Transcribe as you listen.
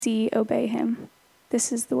see, obey him.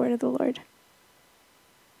 This is the word of the Lord.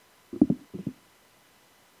 Thank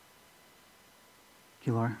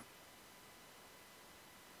you, Laura.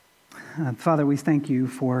 Father, we thank you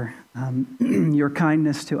for your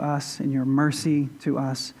kindness to us and your mercy to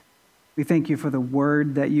us. We thank you for the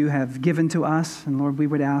word that you have given to us. And Lord, we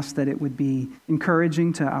would ask that it would be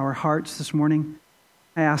encouraging to our hearts this morning.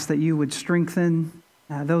 I ask that you would strengthen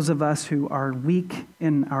those of us who are weak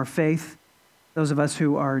in our faith, those of us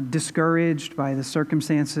who are discouraged by the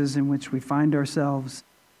circumstances in which we find ourselves,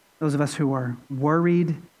 those of us who are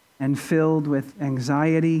worried and filled with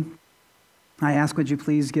anxiety. I ask, would you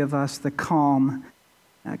please give us the calm,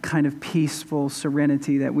 kind of peaceful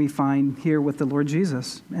serenity that we find here with the Lord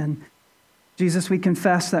Jesus. And Jesus, we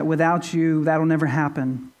confess that without you, that'll never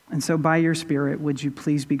happen. And so by your Spirit, would you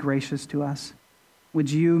please be gracious to us?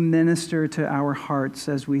 Would you minister to our hearts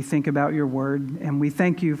as we think about your word? And we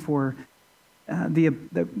thank you for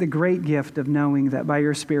the great gift of knowing that by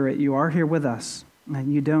your Spirit, you are here with us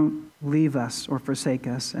and you don't leave us or forsake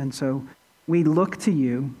us. And so we look to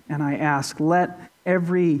you, and I ask, let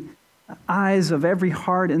every eyes of every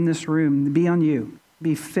heart in this room be on you,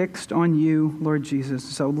 be fixed on you, Lord Jesus.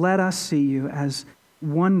 So let us see you as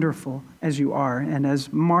wonderful as you are and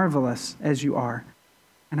as marvelous as you are.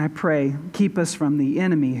 And I pray, keep us from the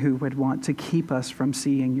enemy who would want to keep us from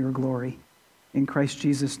seeing your glory. In Christ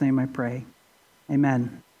Jesus' name I pray.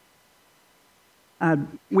 Amen.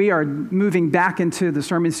 We are moving back into the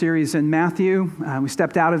sermon series in Matthew. We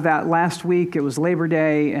stepped out of that last week. It was Labor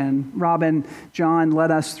Day, and Robin, John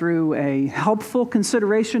led us through a helpful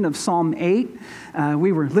consideration of Psalm 8.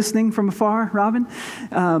 We were listening from afar, Robin.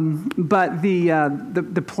 But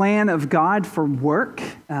the plan of God for work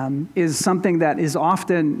is something that is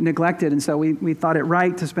often neglected, and so we thought it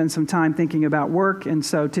right to spend some time thinking about work. And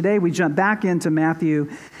so today we jump back into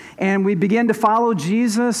Matthew, and we begin to follow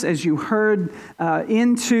Jesus, as you heard,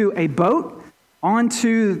 into a boat,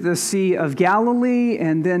 onto the Sea of Galilee,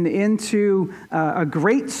 and then into a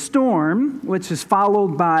great storm, which is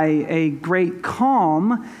followed by a great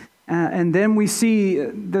calm. And then we see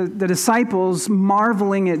the disciples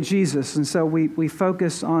marveling at Jesus. And so we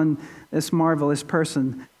focus on this marvelous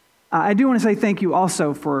person. I do want to say thank you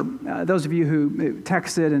also for those of you who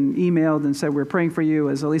texted and emailed and said we're praying for you,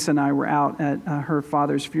 as Elisa and I were out at her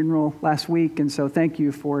father's funeral last week. And so thank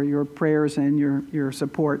you for your prayers and your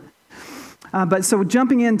support. But so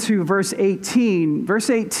jumping into verse 18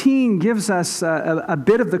 gives us a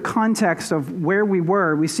bit of the context of where we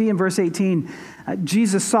were. We see in verse 18,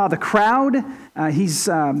 Jesus saw the crowd. He's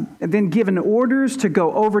then given orders to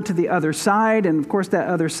go over to the other side. And of course, that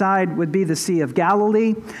other side would be the Sea of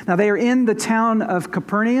Galilee. Now, they are in the town of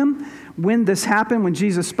Capernaum when this happened, when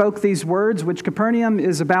Jesus spoke these words, which Capernaum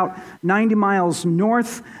is about 90 miles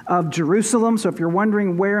north of Jerusalem. So if you're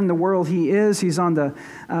wondering where in the world he is, he's on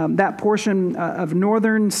that portion of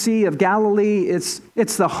northern Sea of Galilee. It's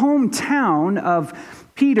the hometown of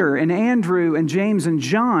Peter and Andrew and James and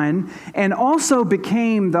John, and also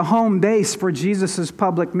became the home base for Jesus'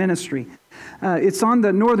 public ministry. It's on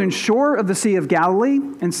the northern shore of the Sea of Galilee,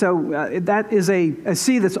 and so that is a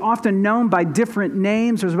sea that's often known by different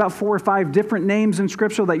names. There's about 4 or 5 different names in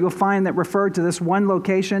Scripture that you'll find that refer to this one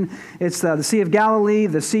location. It's the Sea of Galilee,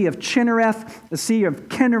 the Sea of Chinnereth, the Sea of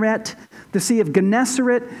Kinneret, the Sea of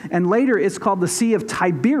Gennesaret, and later it's called the Sea of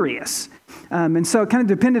Tiberias. And so it kind of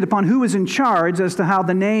depended upon who was in charge as to how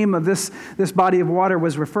the name of this body of water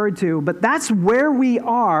was referred to. But that's where we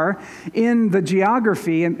are in the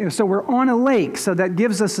geography. And so we're on a lake, so that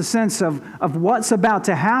gives us a sense of what's about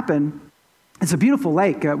to happen. It's a beautiful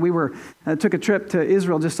lake. We took a trip to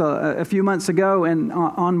Israel just a few months ago, and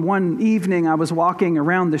on one evening I was walking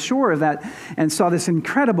around the shore of that and saw this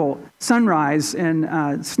incredible sunrise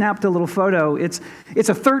and snapped a little photo. It's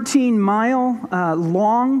a 13-mile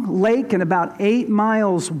long lake and about 8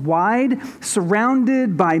 miles wide,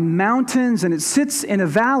 surrounded by mountains, and it sits in a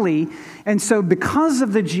valley. And so because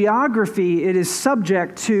of the geography, it is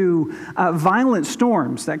subject to violent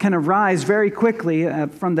storms that kind of rise very quickly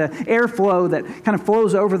from the airflow that kind of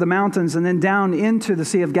flows over the mountains and then down into the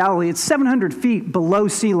Sea of Galilee. It's 700 feet below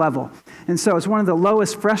sea level. And so it's one of the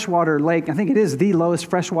lowest freshwater lake. I think it is the lowest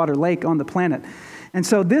freshwater lake on the planet. And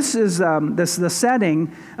so this is the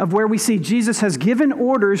setting of where we see Jesus has given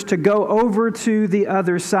orders to go over to the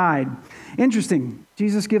other side. Interesting.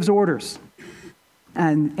 Jesus gives orders.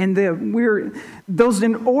 And those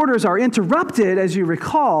orders are interrupted, as you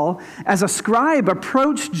recall, as a scribe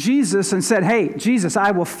approached Jesus and said, "Hey, Jesus,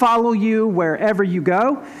 I will follow you wherever you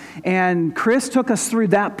go." And Chris took us through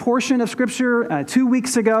that portion of Scripture 2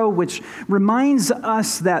 weeks ago, which reminds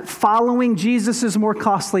us that following Jesus is more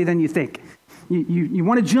costly than you think. You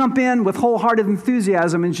want to jump in with wholehearted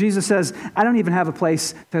enthusiasm, and Jesus says, I don't even have a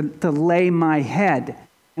place to lay my head.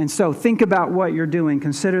 And so think about what you're doing.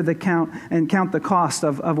 Consider the count the cost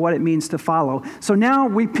of what it means to follow. So now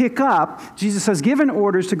we pick up, Jesus has given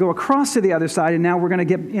orders to go across to the other side, and now we're going to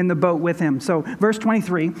get in the boat with him. So verse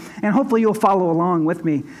 23, and hopefully you'll follow along with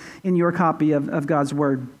me in your copy of God's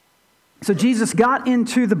word. So Jesus got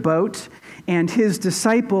into the boat, and his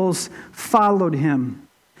disciples followed him.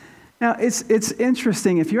 Now, it's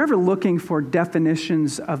interesting. If you're ever looking for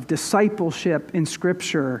definitions of discipleship in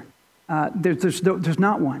Scripture, there's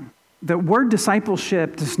not one. The word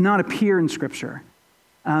discipleship does not appear in Scripture.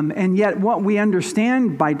 And yet what we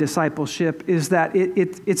understand by discipleship is that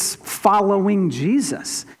it's following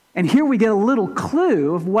Jesus. And here we get a little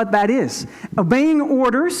clue of what that is. Obeying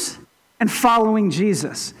orders and following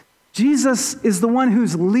Jesus. Jesus is the one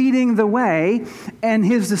who's leading the way, and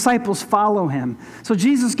his disciples follow him. So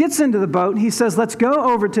Jesus gets into the boat, and he says, let's go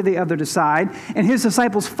over to the other side, and his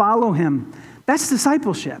disciples follow him. That's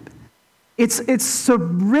discipleship. It's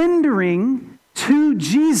surrendering to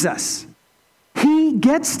Jesus. He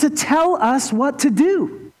gets to tell us what to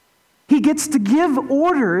do. He gets to give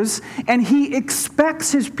orders, and he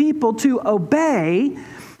expects his people to obey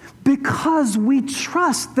because we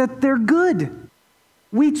trust that they're good.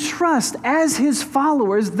 We trust as his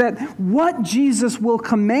followers that what Jesus will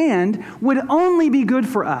command would only be good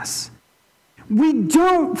for us. We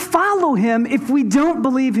don't follow him if we don't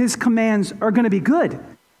believe his commands are going to be good.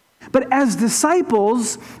 But as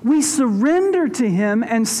disciples, we surrender to him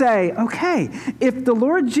and say, okay, if the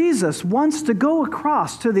Lord Jesus wants to go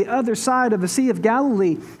across to the other side of the Sea of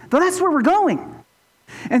Galilee, then that's where we're going.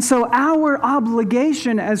 And so our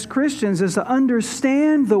obligation as Christians is to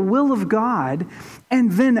understand the will of God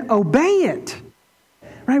and then obey it.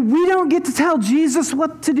 Right? We don't get to tell Jesus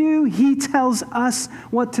what to do. He tells us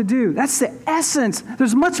what to do. That's the essence.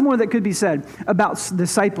 There's much more that could be said about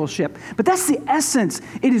discipleship, but that's the essence.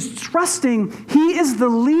 It is trusting he is the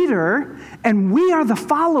leader and we are the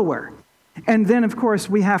follower. And then, of course,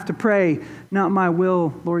 we have to pray, not my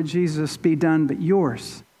will, Lord Jesus, be done, but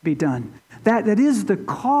yours be done. That is the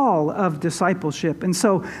call of discipleship. And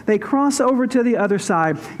so they cross over to the other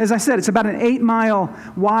side. As I said, it's about an 8-mile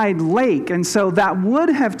wide lake. And so that would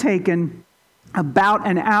have taken about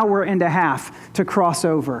an hour and a half to cross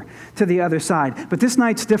over to the other side. But this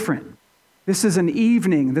night's different. This is an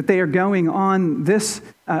evening that they are going on this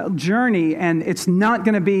journey, and it's not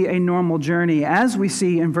going to be a normal journey, as we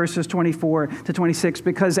see in verses 24 to 26,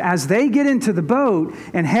 because as they get into the boat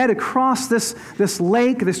and head across this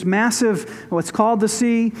lake, this massive, what's called the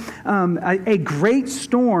sea, a great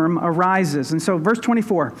storm arises. And so verse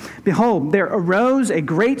 24, behold, there arose a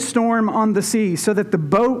great storm on the sea, so that the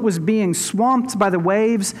boat was being swamped by the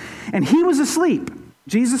waves, and he was asleep.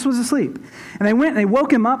 Jesus was asleep. And they went and they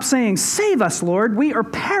woke him up saying, save us, Lord, we are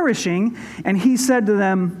perishing. And he said to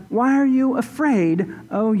them, why are you afraid,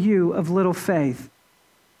 O you of little faith?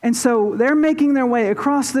 And so they're making their way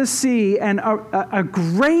across this sea, and a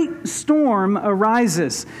great storm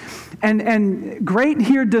arises. And great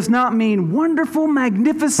here does not mean wonderful,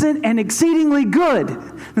 magnificent, and exceedingly good.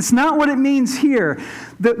 That's not what it means here.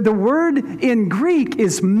 The word in Greek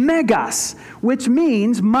is megas, which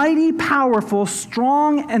means mighty, powerful,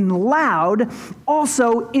 strong, and loud,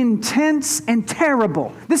 also intense and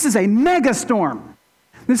terrible. This is a mega storm.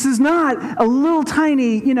 This is not a little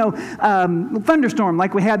tiny, thunderstorm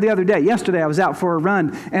like we had the other day. Yesterday I was out for a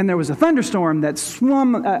run, and there was a thunderstorm that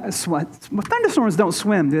thunderstorms don't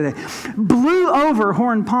swim, do they? Blew over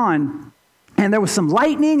Horn Pond. And there was some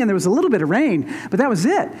lightning, and there was a little bit of rain, but that was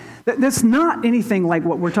it. That's not anything like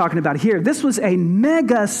what we're talking about here. This was a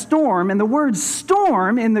mega storm, and the word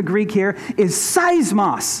storm in the Greek here is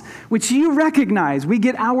seismos, which you recognize. We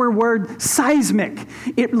get our word seismic.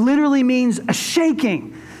 It literally means a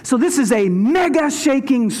shaking. So this is a mega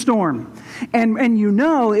shaking storm. And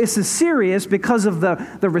this is serious because of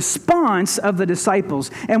the response of the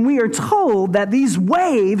disciples. And we are told that these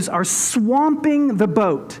waves are swamping the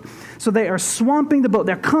boat. So they are swamping the boat.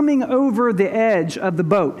 They're coming over the edge of the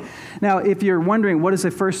boat. Now, if you're wondering, what does a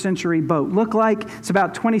first century boat look like? It's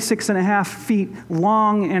about 26 and a half feet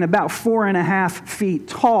long and about 4.5 feet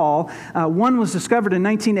tall. One was discovered in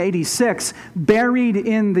 1986, buried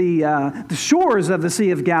in the shores of the Sea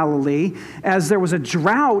of Galilee. As there was a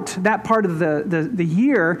drought that part of the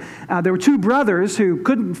year, there were two brothers who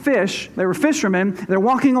couldn't fish. They were fishermen. They're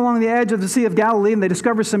walking along the edge of the Sea of Galilee, and they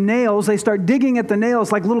discover some nails. They start digging at the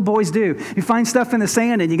nails like little boys do. You find stuff in the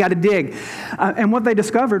sand, and you got to dig. And what they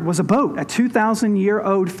discovered was a boat, a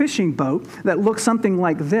 2,000-year-old fishing boat that looks something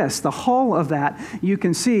like this. The hull of that you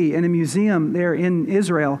can see in a museum there in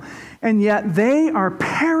Israel. And yet they are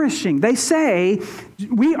perishing. They say,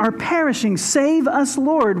 "We are perishing. Save us,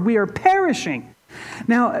 Lord. We are perishing."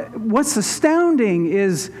 Now, what's astounding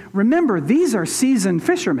is, remember, these are seasoned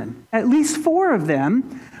fishermen. At least 4 of them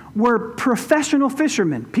were professional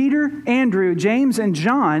fishermen. Peter, Andrew, James, and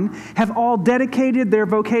John have all dedicated their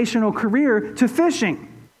vocational career to fishing.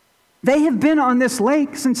 They have been on this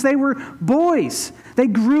lake since they were boys. They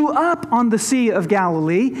grew up on the Sea of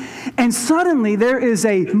Galilee, and suddenly there is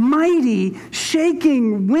a mighty,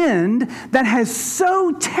 shaking wind that has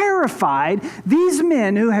so terrified these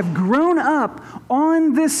men who have grown up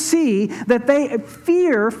on this sea that they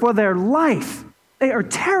fear for their life. They are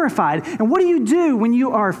terrified. And what do you do when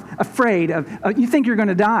you are afraid of, you think you're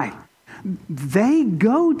going to die? They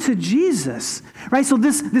go to Jesus, right? So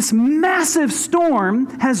this massive storm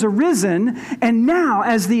has arisen, and now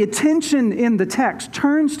as the attention in the text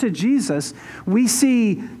turns to Jesus, we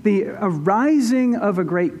see the arising of a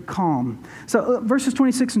great calm. So verses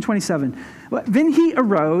 26 and 27. Then he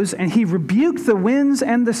arose, and he rebuked the winds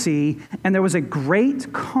and the sea, and there was a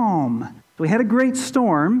great calm. So we had a great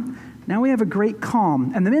storm, now we have a great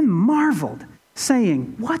calm. And the men marveled,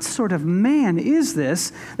 saying, "What sort of man is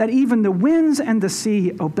this, that even the winds and the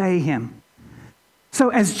sea obey him?" So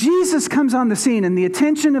as Jesus comes on the scene and the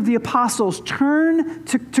attention of the apostles turn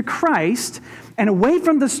to Christ and away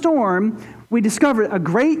from the storm, we discover a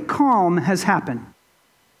great calm has happened.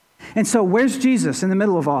 And so where's Jesus in the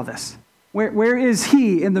middle of all this? Where is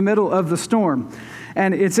he in the middle of the storm?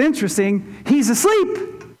 And it's interesting, he's asleep.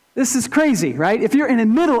 This is crazy, right? If you're in the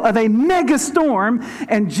middle of a mega storm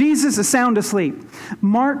and Jesus is sound asleep.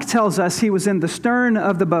 Mark tells us he was in the stern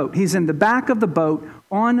of the boat. He's in the back of the boat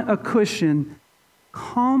on a cushion,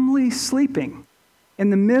 calmly sleeping. In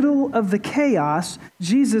the middle of the chaos,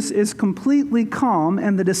 Jesus is completely calm,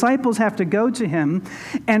 and the disciples have to go to him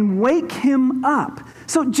and wake him up.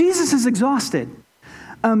 So Jesus is exhausted.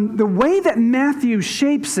 The way that Matthew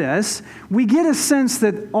shapes this, we get a sense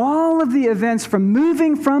that all of the events from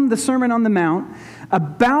moving from the Sermon on the Mount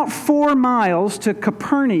about 4 miles to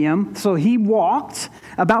Capernaum, so he walked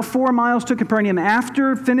about 4 miles to Capernaum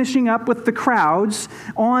after finishing up with the crowds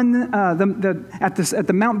on at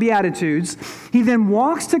the Mount Beatitudes. He then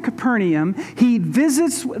walks to Capernaum. He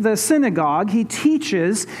visits the synagogue. He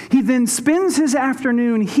teaches. He then spends his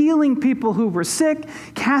afternoon healing people who were sick,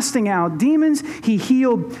 casting out demons. He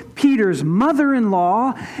healed Peter's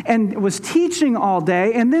mother-in-law and was teaching all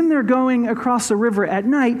day. And then they're going across the river at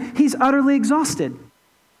night. He's utterly exhausted.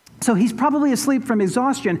 So he's probably asleep from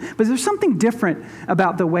exhaustion, but there's something different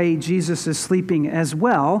about the way Jesus is sleeping as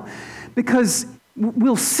well, because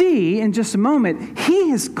we'll see in just a moment,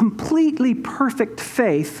 he has completely perfect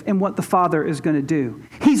faith in what the Father is going to do.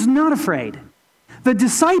 He's not afraid. The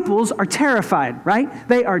disciples are terrified, right?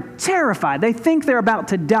 They are terrified. They think they're about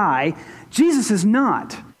to die. Jesus is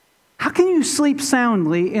not. How can you sleep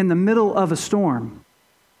soundly in the middle of a storm?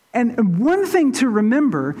 And one thing to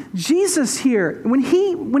remember, Jesus here, when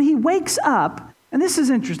he wakes up, and this is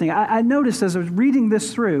interesting, I noticed as I was reading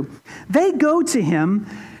this through, they go to him,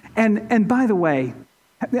 and by the way,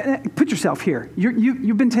 put yourself here.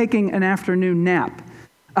 You've been taking an afternoon nap.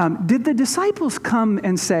 Did the disciples come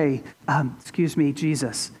and say, "Excuse me,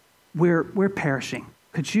 Jesus, we're perishing.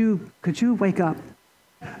 Could you wake up?"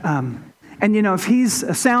 And if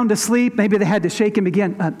he's sound asleep, maybe they had to shake him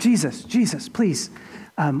again. Jesus, please.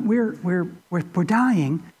 We're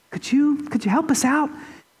dying. Could you help us out?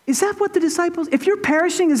 Is that what the disciples, if you're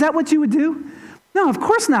perishing, is that what you would do? No, of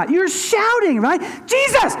course not. You're shouting, right?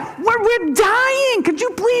 Jesus, we're dying. Could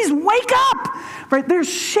you please wake up? Right? They're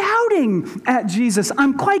shouting at Jesus.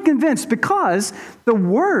 I'm quite convinced because the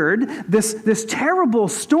word, this terrible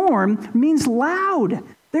storm, means loud.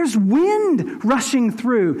 There's wind rushing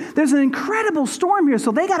through. There's an incredible storm here,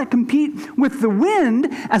 so they got to compete with the wind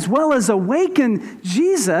as well as awaken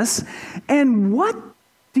Jesus. And what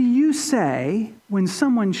do you say when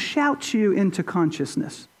someone shouts you into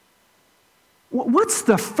consciousness? What's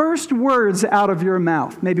the first words out of your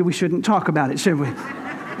mouth? Maybe we shouldn't talk about it, should we?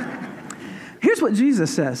 Here's what Jesus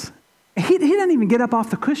says. He doesn't even get up off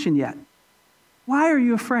the cushion yet. Why are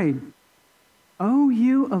you afraid? Oh,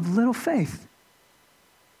 you of little faith.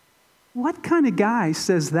 What kind of guy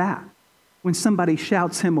says that when somebody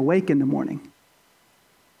shouts him awake in the morning?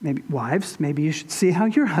 Maybe wives, maybe you should see how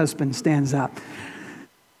your husband stands up.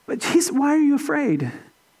 But why are you afraid?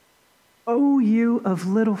 Oh, you of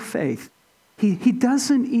little faith. He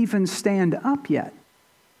doesn't even stand up yet.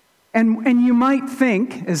 And you might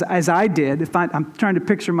think, as I did, if I'm trying to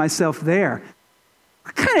picture myself there,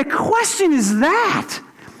 what kind of question is that?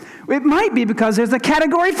 It might be because there's a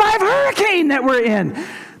Category 5 hurricane that we're in.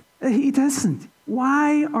 He doesn't.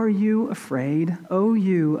 Why are you afraid, O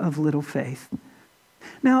you of little faith?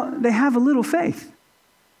 Now, they have a little faith.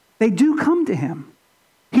 They do come to him.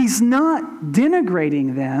 He's not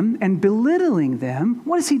denigrating them and belittling them.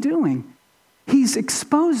 What is he doing? He's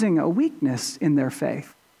exposing a weakness in their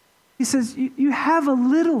faith. He says, you have a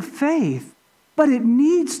little faith, but it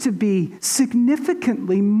needs to be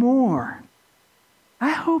significantly more.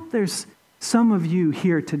 I hope there's some of you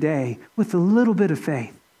here today with a little bit of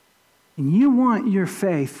faith, and you want your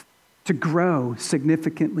faith to grow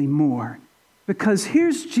significantly more. Because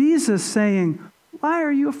here's Jesus saying, why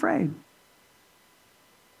are you afraid?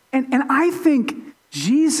 And I think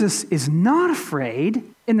Jesus is not afraid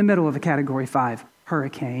in the middle of a Category 5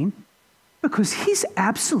 hurricane because he's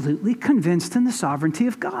absolutely convinced in the sovereignty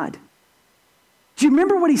of God. Do you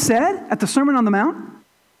remember what he said at the Sermon on the Mount?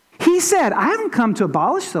 He said, I haven't come to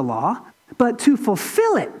abolish the law, but to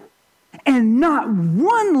fulfill it. And not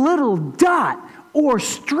one little dot or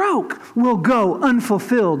stroke will go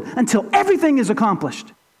unfulfilled until everything is accomplished.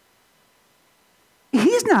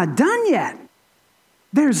 He's not done yet.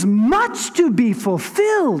 There's much to be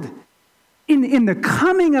fulfilled in the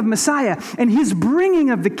coming of Messiah and his bringing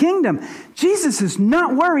of the kingdom. Jesus is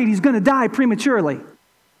not worried he's going to die prematurely.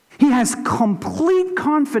 He has complete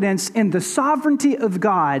confidence in the sovereignty of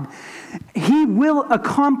God. He will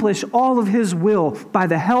accomplish all of his will by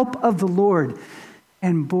the help of the Lord.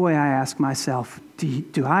 And boy, I ask myself,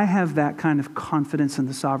 do I have that kind of confidence in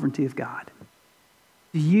the sovereignty of God?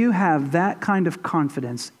 Do you have that kind of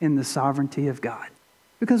confidence in the sovereignty of God?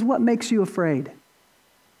 Because what makes you afraid?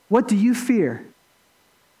 What do you fear?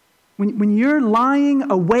 When you're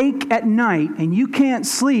lying awake at night and you can't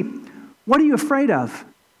sleep, what are you afraid of?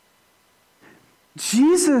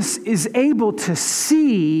 Jesus is able to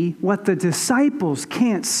see what the disciples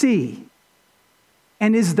can't see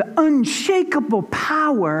and is the unshakable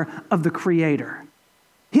power of the Creator.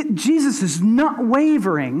 Jesus is not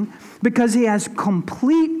wavering because he has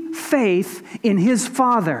complete faith in his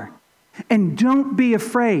Father. And don't be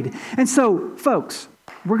afraid. And so, folks,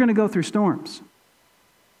 we're going to go through storms.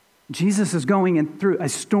 Jesus is going through a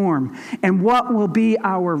storm. And what will be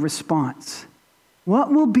our response?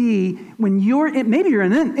 What will be when maybe you're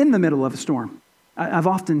in the middle of a storm. I've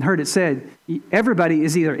often heard it said, everybody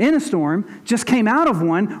is either in a storm, just came out of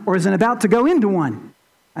one, or is about to go into one.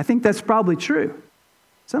 I think that's probably true.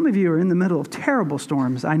 Some of you are in the middle of terrible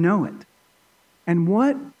storms. I know it. And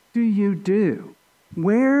what do you do?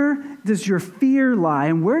 Where does your fear lie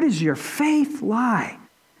and where does your faith lie?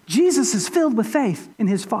 Jesus is filled with faith in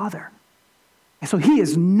his Father. And so he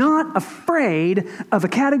is not afraid of a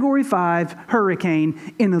Category 5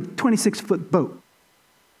 hurricane in a 26-foot boat.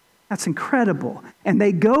 That's incredible. And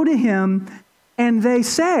they go to him and they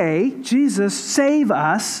say, Jesus, save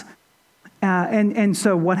us. And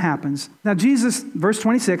so what happens? Now Jesus, verse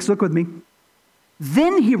 26, look with me.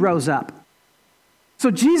 Then he rose up. So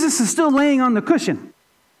Jesus is still laying on the cushion.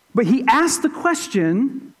 But he asked the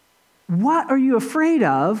question, what are you afraid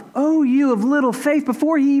of, O you of little faith,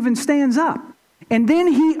 before he even stands up? And then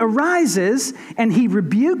he arises and he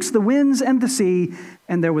rebukes the winds and the sea,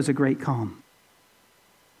 and there was a great calm.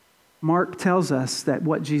 Mark tells us that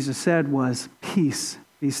what Jesus said was, peace,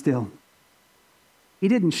 be still. He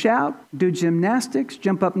didn't shout, do gymnastics,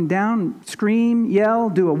 jump up and down, scream, yell,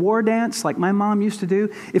 do a war dance like my mom used to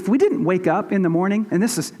do. If we didn't wake up in the morning, and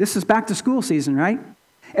this is back to school season, right?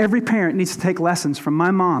 Every parent needs to take lessons from my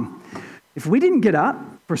mom. If we didn't get up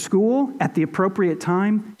for school at the appropriate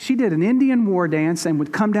time, she did an Indian war dance and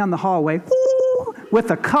would come down the hallway with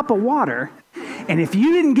a cup of water. And if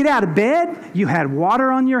you didn't get out of bed, you had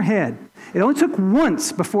water on your head. It only took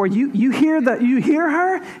once before you hear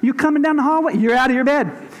her, you coming down the hallway, you're out of your bed.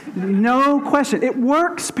 No question. It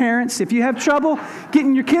works, parents. If you have trouble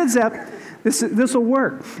getting your kids up, this will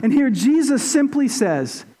work. And here Jesus simply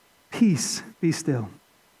says, peace, be still.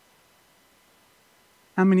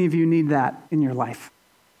 How many of you need that in your life?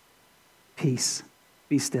 Peace,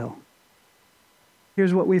 be still.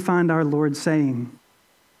 Here's what we find our Lord saying,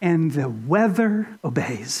 and the weather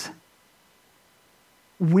obeys.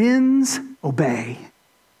 Winds obey.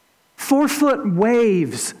 4-foot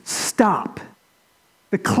waves stop.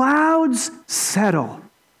 The clouds settle.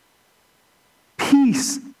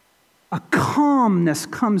 Peace, a calmness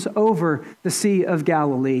comes over the Sea of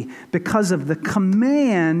Galilee because of the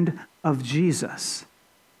command of Jesus.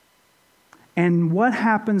 And what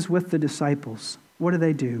happens with the disciples? What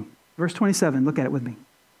do? Verse 27, look at it with me.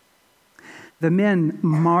 The men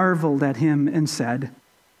marveled at him and said,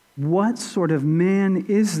 What sort of man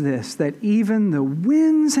is this that even the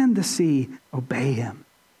winds and the sea obey him?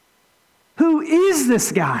 Who is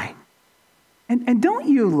this guy? And don't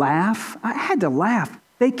you laugh? I had to laugh.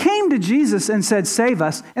 They came to Jesus and said, save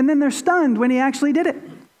us, and then they're stunned when he actually did it.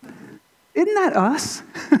 Isn't that us?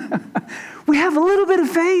 We have a little bit of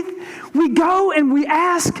faith. We go and we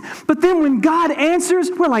ask, but then when God answers,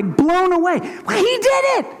 we're like blown away. Well, he did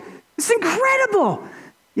it. It's incredible.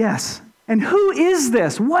 Yes. And who is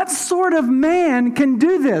this? What sort of man can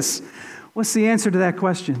do this? What's the answer to that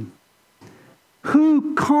question?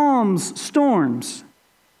 Who calms storms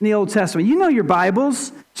in the Old Testament? You know your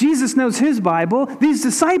Bibles. Jesus knows his Bible. These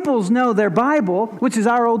disciples know their Bible, which is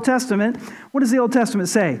our Old Testament. What does the Old Testament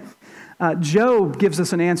say? Job gives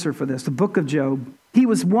us an answer for this, the book of Job. He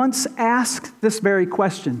was once asked this very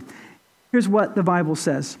question. Here's what the Bible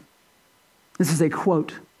says. This is a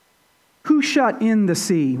quote. Who shut in the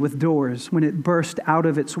sea with doors when it burst out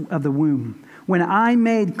of the womb? When I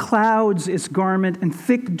made clouds its garment and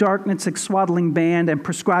thick darkness its swaddling band and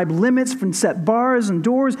prescribed limits and set bars and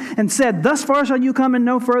doors and said, thus far shall you come and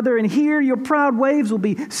no further, and here your proud waves will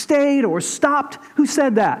be stayed or stopped. Who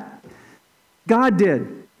said that? God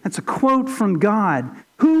did. That's a quote from God.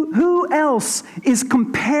 Who else is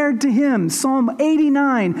compared to him? Psalm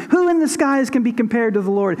 89. Who in the skies can be compared to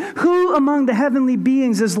the Lord? Who among the heavenly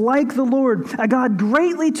beings is like the Lord? A God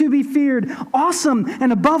greatly to be feared, awesome,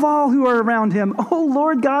 and above all who are around him. O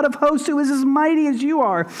Lord God of hosts, who is as mighty as you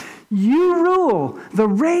are. You rule the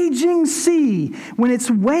raging sea when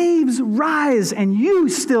its waves rise and you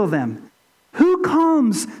still them. Who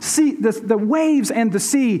calms the waves and the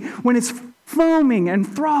sea when it's foaming and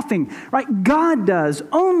frothing, right? God does,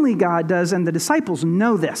 only God does, and the disciples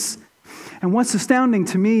know this. And what's astounding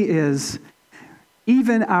to me is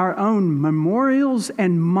even our own memorials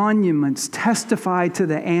and monuments testify to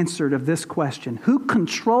the answer to this question. Who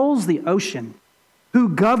controls the ocean? Who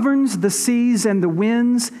governs the seas and the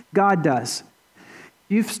winds? God does.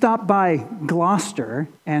 You've stopped by Gloucester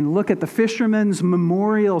and look at the fisherman's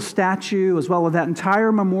memorial statue as well as that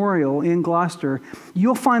entire memorial in Gloucester,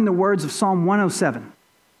 you'll find the words of Psalm 107,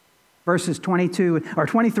 verses 23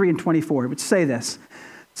 and 24, which say this.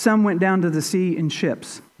 Some went down to the sea in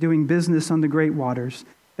ships, doing business on the great waters.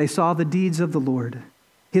 They saw the deeds of the Lord,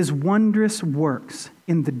 his wondrous works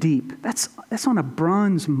in the deep. That's on a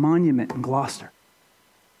bronze monument in Gloucester.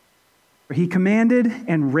 He commanded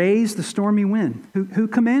and raised the stormy wind. Who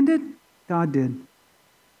commanded? God did.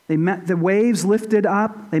 The waves lifted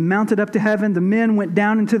up. They mounted up to heaven. The men went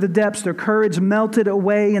down into the depths. Their courage melted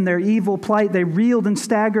away in their evil plight. They reeled and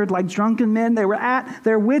staggered like drunken men. They were at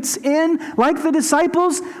their wits' end like the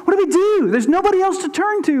disciples. What do we do? There's nobody else to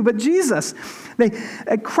turn to but Jesus. They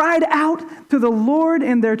cried out to the Lord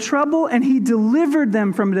in their trouble, and he delivered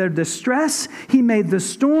them from their distress. He made the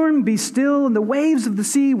storm be still, and the waves of the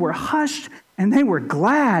sea were hushed, and they were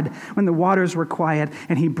glad when the waters were quiet,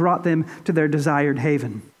 and he brought them to their desired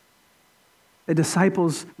haven. The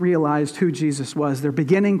disciples realized who Jesus was. They're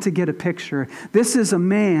beginning to get a picture. This is a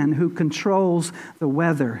man who controls the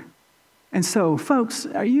weather. And so, folks,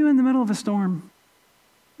 are you in the middle of a storm?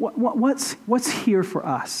 What's here for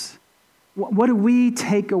us? What do we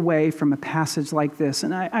take away from a passage like this?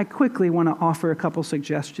 And I quickly want to offer a couple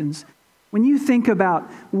suggestions. When you think about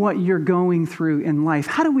what you're going through in life,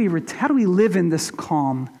 how do we live in this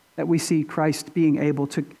calm that we see Christ being able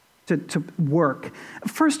to work?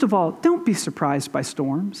 First of all, don't be surprised by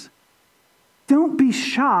storms. Don't be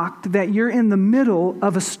shocked that you're in the middle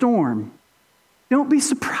of a storm. Don't be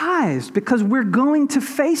surprised because we're going to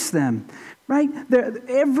face them, right?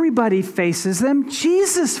 Everybody faces them.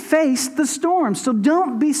 Jesus faced the storm. So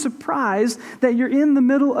don't be surprised that you're in the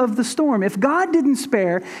middle of the storm. If God didn't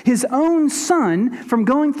spare his own son from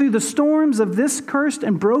going through the storms of this cursed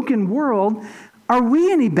and broken world, are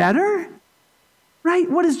we any better?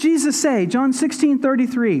 Right? What does Jesus say? John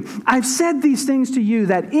 16:33. I've said these things to you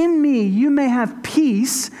that in me you may have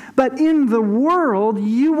peace, but in the world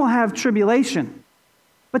you will have tribulation.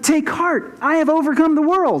 But take heart, I have overcome the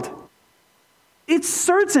world. It's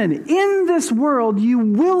certain in this world you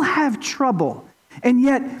will have trouble. And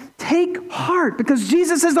yet take heart because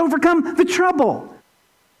Jesus has overcome the trouble.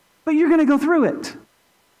 But you're going to go through it.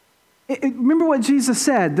 Remember what Jesus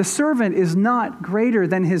said, the servant is not greater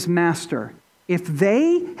than his master. If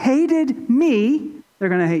they hated me, they're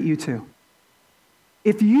going to hate you too.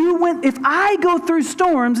 If I go through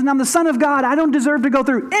storms and I'm the Son of God, I don't deserve to go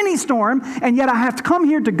through any storm, and yet I have to come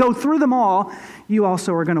here to go through them all, you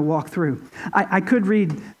also are going to walk through. I could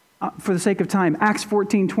read for the sake of time, Acts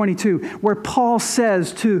 14:22, where Paul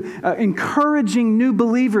says to encouraging new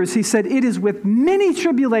believers, he said, "It is with many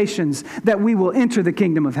tribulations that we will enter the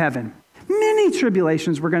kingdom of heaven." Many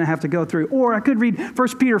tribulations we're going to have to go through. Or I could read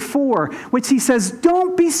 1 Peter 4, which he says,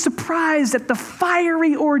 "Don't be surprised at the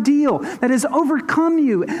fiery ordeal that has overcome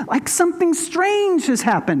you, like something strange has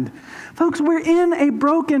happened." Folks, we're in a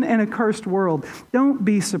broken and accursed world. Don't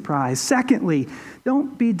be surprised. Secondly,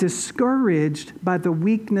 don't be discouraged by the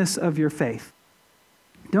weakness of your faith.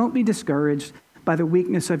 Don't be discouraged by the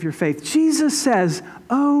weakness of your faith. Jesus says,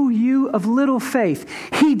 "Oh, you of little faith."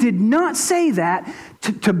 He did not say that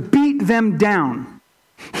to beat them down.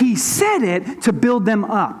 He said it to build them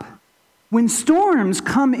up. When storms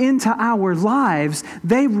come into our lives,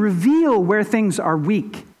 they reveal where things are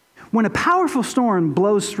weak. When a powerful storm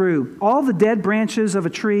blows through, all the dead branches of a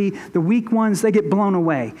tree, the weak ones, they get blown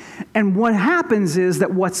away. And what happens is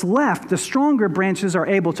that what's left, the stronger branches, are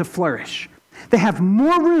able to flourish. They have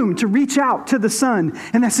more room to reach out to the sun.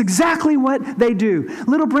 And that's exactly what they do.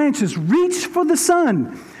 Little branches reach for the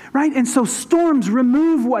sun, right? And so storms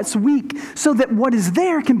remove what's weak so that what is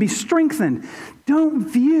there can be strengthened. Don't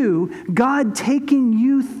view God taking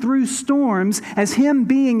you through storms as Him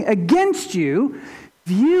being against you.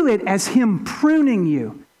 View it as Him pruning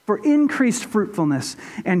you for increased fruitfulness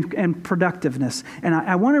and productiveness. And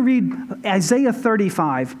I want to read Isaiah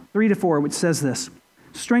 35, 3-4, which says this: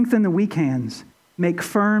 "Strengthen the weak hands, make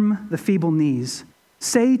firm the feeble knees.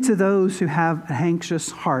 Say to those who have an anxious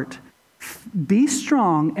heart, be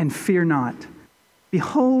strong and fear not.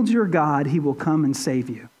 Behold your God, He will come and save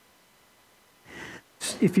you."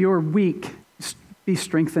 If you're weak, be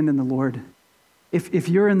strengthened in the Lord. If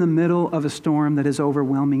you're in the middle of a storm that is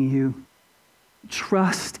overwhelming you,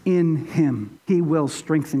 trust in Him. He will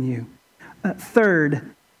strengthen you. Third,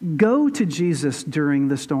 go to Jesus during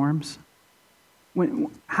the storms.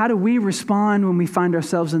 How do we respond when we find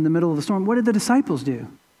ourselves in the middle of the storm? What did the disciples do?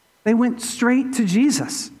 They went straight to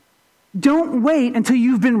Jesus. Don't wait until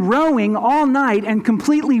you've been rowing all night and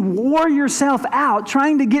completely wore yourself out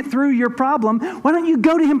trying to get through your problem. Why don't you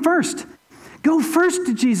go to Him first? Go first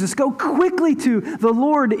to Jesus. Go quickly to the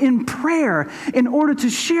Lord in prayer in order to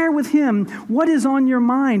share with Him what is on your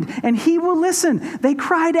mind, and He will listen. They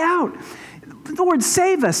cried out, "Lord,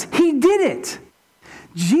 save us." He did it.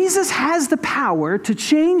 Jesus has the power to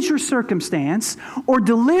change your circumstance or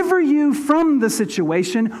deliver you from the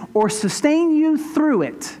situation or sustain you through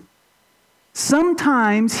it.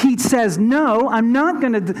 Sometimes He says, "No, I'm not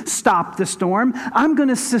going to stop the storm. I'm going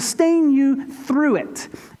to sustain you through it."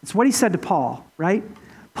 It's what He said to Paul, right?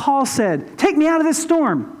 Paul said, "Take me out of this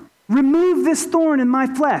storm. Remove this thorn in my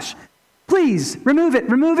flesh. Please, remove it,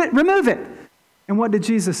 remove it, remove it." And what did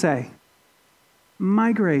Jesus say?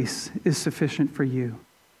 "My grace is sufficient for you,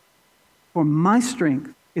 for my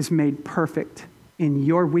strength is made perfect in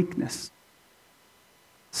your weakness."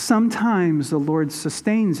 Sometimes the Lord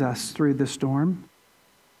sustains us through the storm,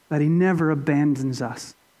 but He never abandons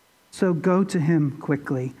us. So go to Him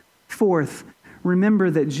quickly. Fourth, remember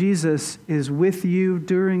that Jesus is with you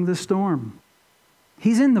during the storm.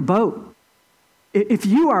 He's in the boat. If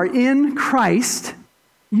you are in Christ,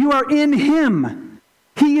 you are in Him.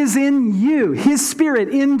 He is in you. His Spirit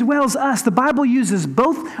indwells us. The Bible uses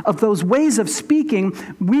both of those ways of speaking.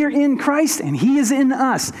 We're in Christ and He is in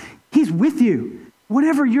us. He's with you.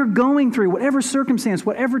 Whatever you're going through, whatever circumstance,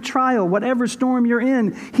 whatever trial, whatever storm you're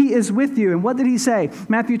in, He is with you. And what did He say?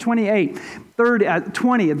 Matthew 28,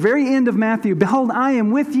 20, at the very end of Matthew, "Behold, I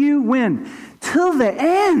am with you," when? Till the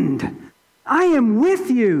end. I am with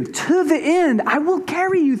you to the end. I will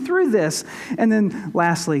carry you through this. And then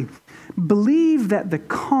lastly, believe that the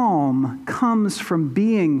calm comes from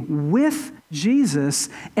being with Jesus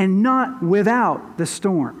and not without the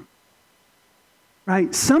storm.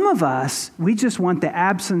 Right? Some of us, we just want the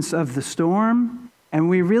absence of the storm, and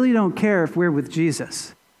we really don't care if we're with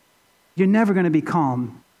Jesus. You're never going to be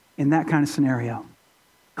calm in that kind of scenario.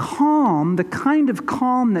 Calm, the kind of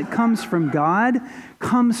calm that comes from God,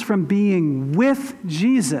 comes from being with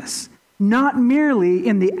Jesus, not merely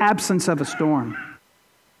in the absence of a storm.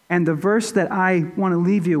 And the verse that I want to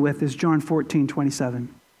leave you with is John 14:27.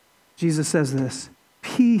 Jesus says this: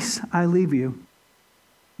 "Peace I leave you.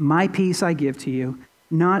 My peace I give to you.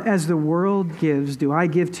 Not as the world gives do I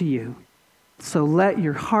give to you. So let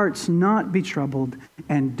your hearts not be troubled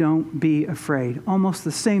and don't be afraid." Almost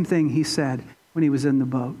the same thing He said when He was in the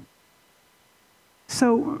boat.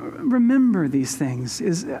 So remember these things.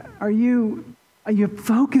 Are you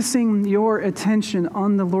focusing your attention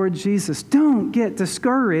on the Lord Jesus? Don't get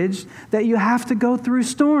discouraged that you have to go through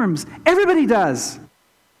storms. Everybody does.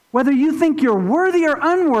 Whether you think you're worthy or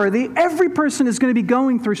unworthy, every person is going to be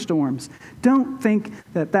going through storms. Don't think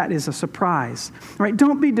that that is a surprise. Right?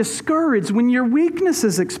 Don't be discouraged when your weakness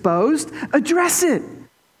is exposed. Address it.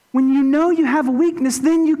 When you know you have a weakness,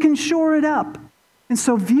 then you can shore it up. And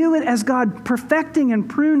so view it as God perfecting and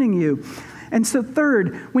pruning you. And so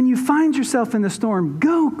third, when you find yourself in the storm,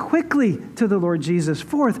 go quickly to the Lord Jesus.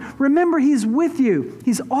 Fourth, remember He's with you.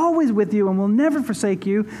 He's always with you and will never forsake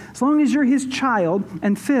you as long as you're His child.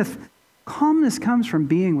 And fifth, calmness comes from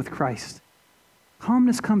being with Christ.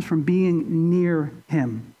 Calmness comes from being near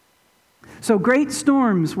Him. So great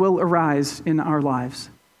storms will arise in our lives.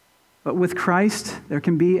 But with Christ, there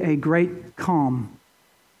can be a great calm.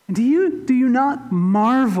 And do you not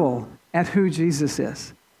marvel at who Jesus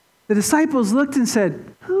is? The disciples looked and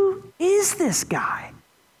said, "Who is this guy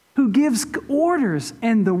who gives orders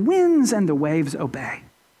and the winds and the waves obey?"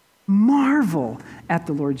 Marvel at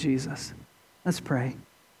the Lord Jesus. Let's pray.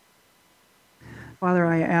 Father,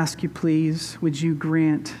 I ask you, please, would you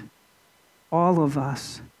grant all of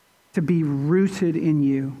us to be rooted in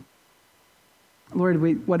you?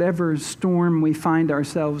 Lord, whatever storm we find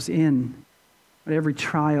ourselves in, whatever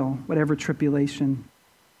trial, whatever tribulation,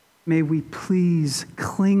 may we please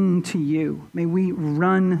cling to you. May we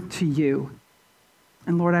run to you.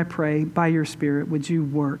 And Lord, I pray, by your Spirit, would you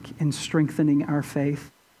work in strengthening our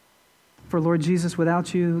faith? For Lord Jesus,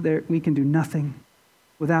 without you, we can do nothing.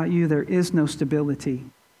 Without you, there is no stability.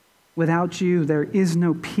 Without you, there is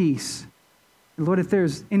no peace. And Lord, if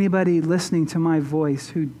there's anybody listening to my voice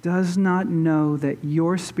who does not know that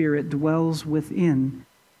your Spirit dwells within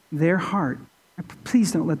their heart,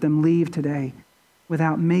 please don't let them leave today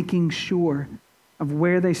without making sure of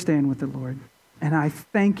where they stand with the Lord. And I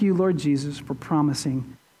thank you, Lord Jesus, for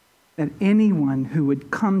promising that anyone who would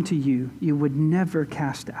come to you, you would never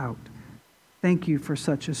cast out. Thank you for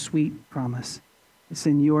such a sweet promise. It's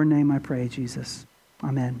in your name I pray, Jesus.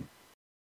 Amen.